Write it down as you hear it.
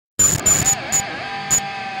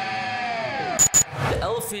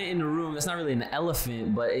elephant in the room. That's not really an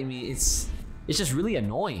elephant, but I mean, it's just really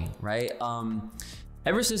annoying, right?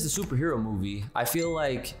 Ever since the superhero movie, I feel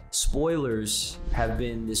like spoilers have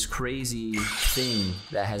been this crazy thing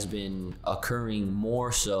that has been occurring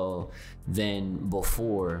more so than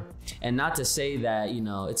before. And not to say that, you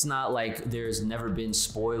know, it's not like there's never been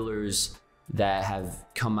spoilers that have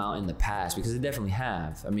come out in the past, because they definitely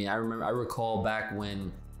have. I mean, I recall back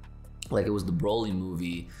when, like, it was the Broly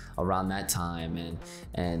movie around that time,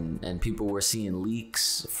 and people were seeing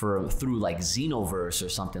leaks through like Xenoverse or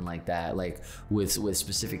something like that, like with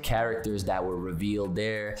specific characters that were revealed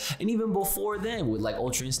there. And even before then, with like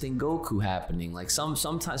Ultra Instinct Goku happening, like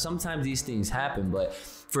sometimes these things happen, but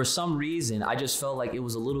for some reason I just felt like it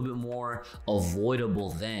was a little bit more avoidable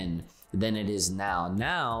then than it is now.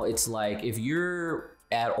 Now it's like, if you're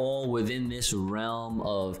at all within this realm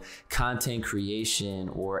of content creation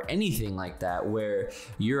or anything like that, where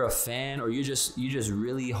you're a fan or you just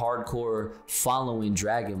really hardcore following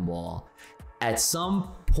Dragon Ball, at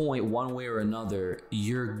some point, one way or another,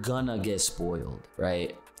 you're gonna get spoiled,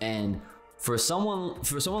 right? And for someone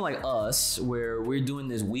like us, where we're doing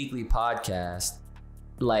this weekly podcast,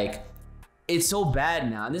 like, it's so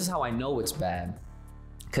bad now. And this is how I know it's bad,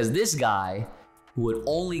 because this guy would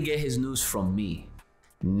only get his news from me.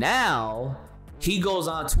 Now he goes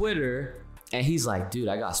on Twitter and he's like, dude,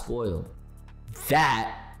 I got spoiled.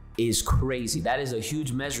 That is crazy. That is a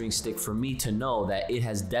huge measuring stick for me to know that it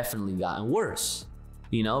has definitely gotten worse,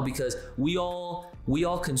 you know, because we all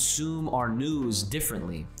consume our news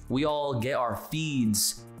differently. We all get, our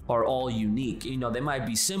feeds are all unique. You know, they might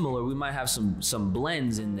be similar. We might have some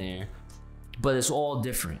blends in there, but it's all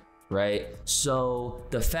different, right? So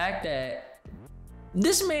the fact that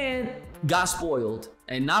this man got spoiled,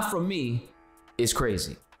 and not from me, is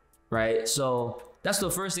crazy, right? So that's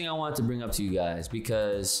the first thing I wanted to bring up to you guys,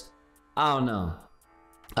 because I don't know.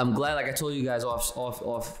 I'm glad, like I told you guys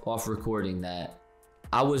off recording, that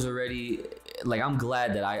I was already, like, I'm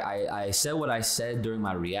glad that I said what I said during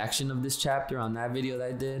my reaction of this chapter on that video that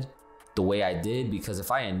I did, the way I did, because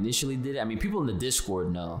if I initially did it, I mean, people in the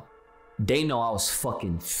Discord know. They know I was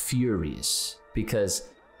fucking furious, because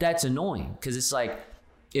that's annoying. Because it's like,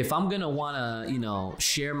 if I'm gonna wanna, you know,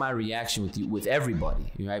 share my reaction with you, with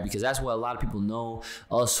everybody, right? Because that's what a lot of people know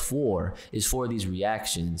us for, is for these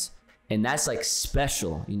reactions. And that's like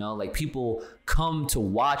special, you know, like people come to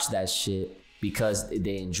watch that shit because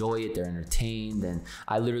they enjoy it, they're entertained. And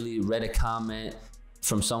I literally read a comment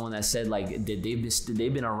from someone that said, like,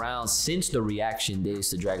 they've been around since the reaction days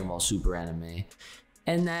to Dragon Ball Super anime.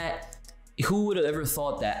 And that, who would have ever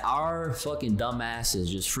thought that our fucking dumbasses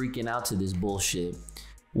just freaking out to this bullshit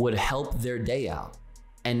would help their day out?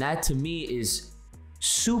 And that to me is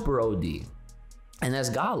super OD, and that's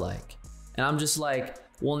godlike. And I'm just like,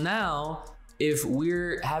 well, now if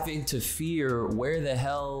we're having to fear where the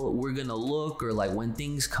hell we're gonna look, or like when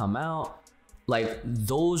things come out, like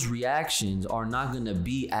those reactions are not gonna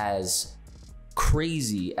be as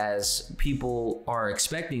crazy as people are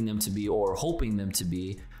expecting them to be or hoping them to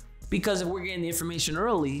be. Because if we're getting the information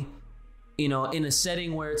early, you know, in a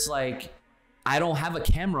setting where it's like, I don't have a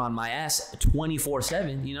camera on my ass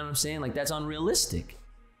 24/7, you know what I'm saying? Like, that's unrealistic.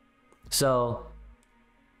 So,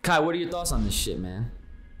 Kai, what are your thoughts on this shit, man?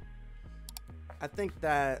 I think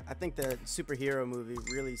the superhero movie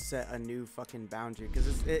really set a new fucking boundary,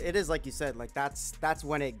 because it is like you said, like that's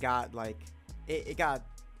when it got like it got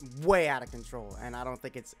way out of control, and I don't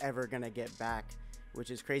think it's ever gonna get back, which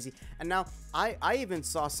is crazy. And now I even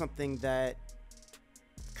saw something that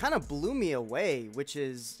kind of blew me away, which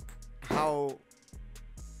is how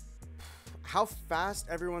fast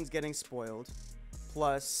everyone's getting spoiled,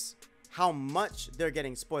 plus how much they're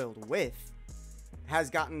getting spoiled with, has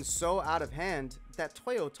gotten so out of hand that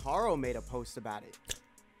Toyotaro made a post about it.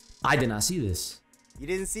 I did not see this. You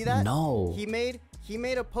didn't see that? No. He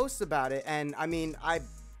made a post about it, and I mean, I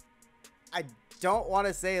don't want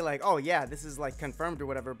to say like, oh yeah, this is like confirmed or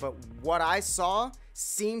whatever, but what I saw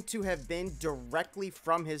seemed to have been directly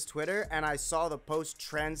from his Twitter, and I saw the post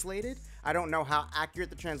translated. I don't know how accurate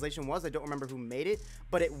the translation was. I don't remember who made it,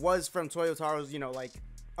 but it was from Toyotaro's, you know, like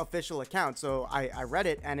official account. So I read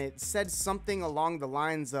it, and it said something along the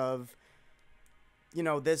lines of, you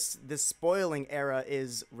know, this spoiling era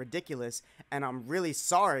is ridiculous, and I'm really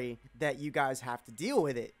sorry that you guys have to deal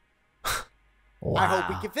with it. Wow. I hope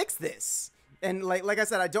we can fix this. And like I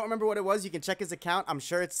said, I don't remember what it was. You can check his account. I'm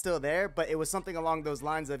sure it's still there, but it was something along those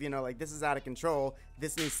lines of, you know, like, this is out of control.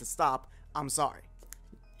 This needs to stop. I'm sorry.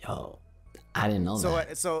 Yo, I didn't know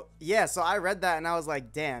that. So yeah, so I read that and I was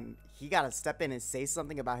like, damn, he got to step in and say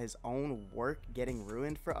something about his own work getting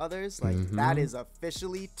ruined for others. Like, that is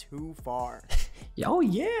officially too far. Oh,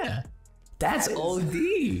 yeah. That's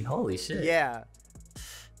OD. Holy shit. Yeah.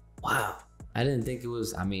 Wow. I didn't think it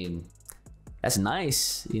was, I mean, that's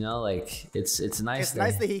nice. You know, like, it's nice. It's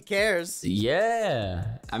nice that he cares.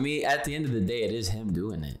 Yeah. I mean, at the end of the day, it is him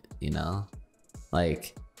doing it, you know?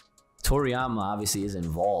 Like, Toriyama obviously is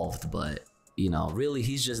involved, but, you know, really,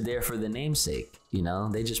 he's just there for the namesake. You know,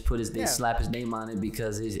 they just they slap his name on it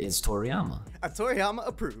because it's Toriyama. Toriyama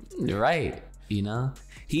approved. Right. You know,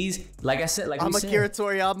 he's like I said, like I'm Akira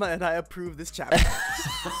Toriyama, and I approve this chapter.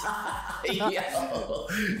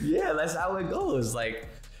 Yeah, that's how it goes. Like,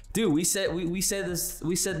 dude, we said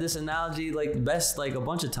this analogy like best like a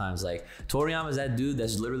bunch of times. Like, Toriyama's that dude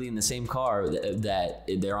that's literally in the same car that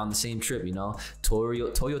they're on the same trip. You know,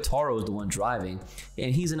 Toyotaro is the one driving,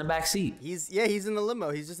 and he's in the back seat. He's in the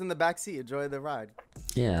limo. He's just in the back seat, enjoy the ride.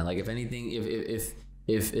 Yeah, like if anything,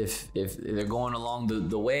 if they're going along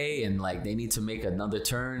the way and like they need to make another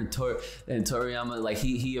turn, and Toriyama, like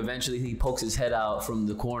he eventually pokes his head out from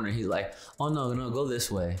the corner. He's like, oh no, go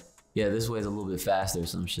this way. Yeah, this way is a little bit faster or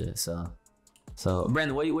some shit. So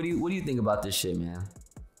Brandon, what do you think about this shit, man?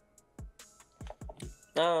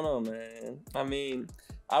 I don't know, man. I mean,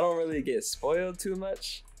 I don't really get spoiled too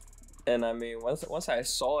much, and I mean, once I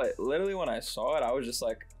saw it, literally when I saw it, I was just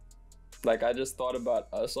like I just thought about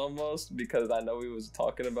us almost, because I know we was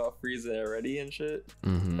talking about Frieza already and shit.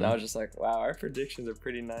 And I was just like, wow, our predictions are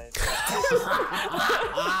pretty nice.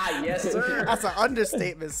 Yes, sir. That's an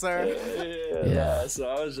understatement, sir. Yeah. So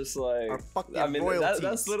I was just like, I mean,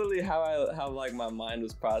 that's literally how like my mind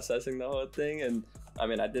was processing the whole thing. And I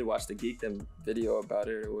mean, I did watch the Geekdom video about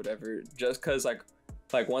it or whatever, just cause like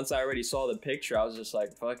once I already saw the picture, I was just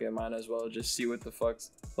like, fuck it, might as well just see what the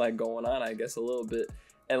fuck's like going on, I guess, a little bit.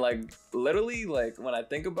 And like literally, like when I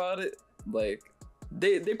think about it, like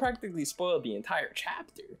they practically spoiled the entire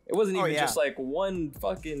chapter. It wasn't even just like one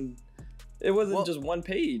fucking. It wasn't just one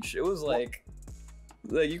page. It was like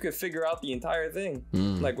you could figure out the entire thing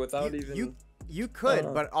like without even. You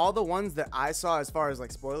could, but all the ones that I saw as far as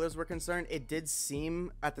like spoilers were concerned, it did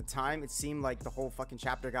seem at the time, it seemed like the whole fucking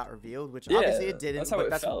chapter got revealed, which obviously it didn't. That's how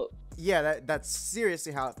it felt. Yeah, that's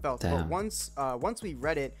seriously how it felt. Damn. But once we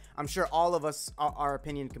read it, I'm sure all of us, our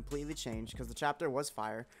opinion completely changed because the chapter was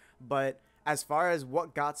fire. But as far as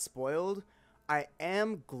what got spoiled, I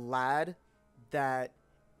am glad that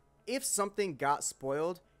if something got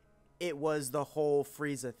spoiled, it was the whole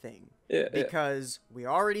Frieza thing. Yeah. Because we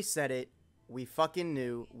already said it. We fucking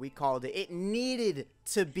knew. We called it. It needed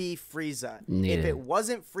to be Frieza. If it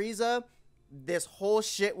wasn't Frieza, this whole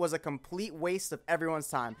shit was a complete waste of everyone's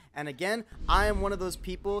time. And again, I am one of those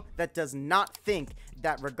people that does not think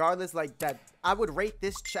that regardless, like that, I would rate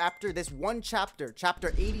this chapter, this one chapter,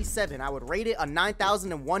 chapter 87, I would rate it a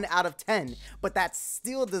 9,001 out of 10. But that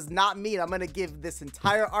still does not mean I'm going to give this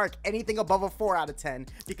entire arc anything above a 4 out of 10.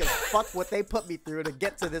 Because fuck what they put me through to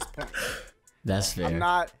get to this point. That's fair. I'm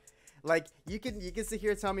not... Like, you can sit here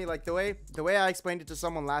and tell me, like, the way I explained it to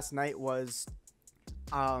someone last night was,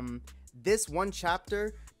 this one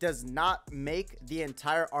chapter does not make the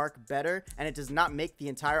entire arc better, and it does not make the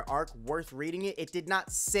entire arc worth reading it. It did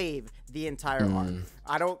not save the entire arc.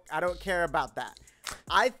 I don't care about that.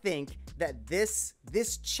 I think that this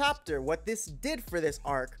chapter, what this did for this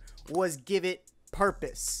arc was give it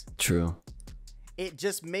purpose. True. It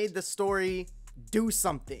just made the story do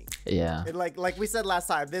something. Yeah. Like we said last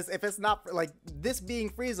time, if it's not like this being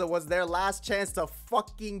Frieza was their last chance to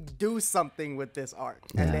fucking do something with this arc,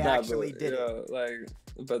 and they actually did it.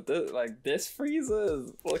 But this Frieza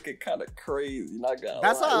is looking kind of crazy. Not gonna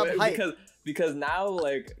That's lie. how I'm hyped. Because now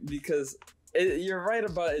you're right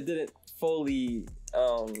about it didn't fully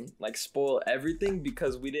like spoil everything,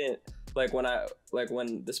 because we didn't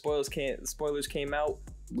when the spoilers came out,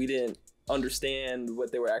 we didn't understand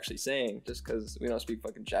what they were actually saying, just because we don't speak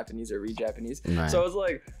fucking Japanese or read Japanese. Right. So it's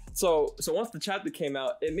like so once the chapter came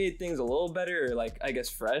out, it made things a little better, or like I guess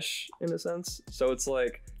fresh in a sense. So it's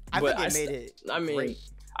like I think it made it great.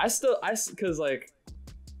 Because like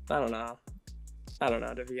I don't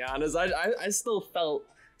know to be honest, I still felt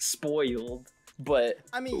spoiled. But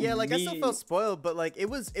I mean, yeah, like I still felt spoiled, but like it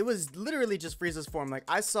was literally just Frieza's form. Like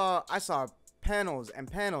I saw panels and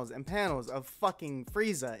panels and panels of fucking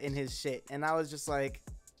Frieza in his shit, and I was just like,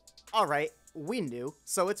 all right, we knew,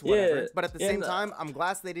 so it's whatever. But at the same time, I'm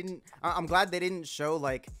glad they didn't show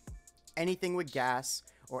like anything with gas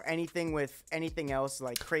or anything with anything else,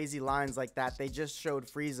 like crazy lines like that. They just showed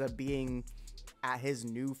Frieza being at his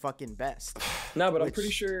new fucking best. No, but I'm pretty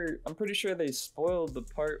sure they spoiled the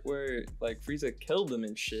part where like Frieza killed him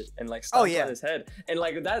and shit, and like stomped on his head, and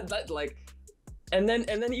like that like, and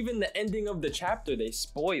then even the ending of the chapter they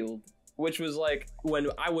spoiled, which was like when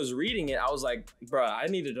I was reading it, I was like, bruh, I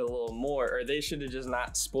needed a little more, or they should have just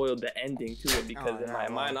not spoiled the ending to it, because in my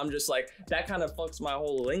mind I'm just like, that kind of fucks my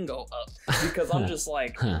whole lingo up, because I'm just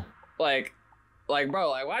like, like, bro,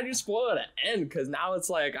 like, why'd you spoil the end? Because now it's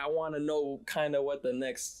like, I want to know kind of what the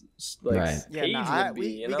next, like, page would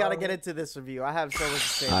be, we got to get into this review. I have so much to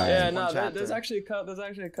say. Yeah, no, there's actually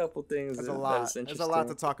a couple things. There's a lot. There's a lot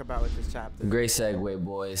to talk about with this chapter. Great segue,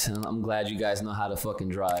 boys. And I'm glad you guys know how to fucking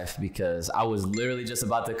drive, because I was literally just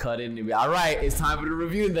about to cut in and be, all right, it's time for the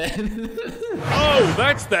review then. Oh,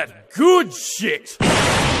 that's that good shit.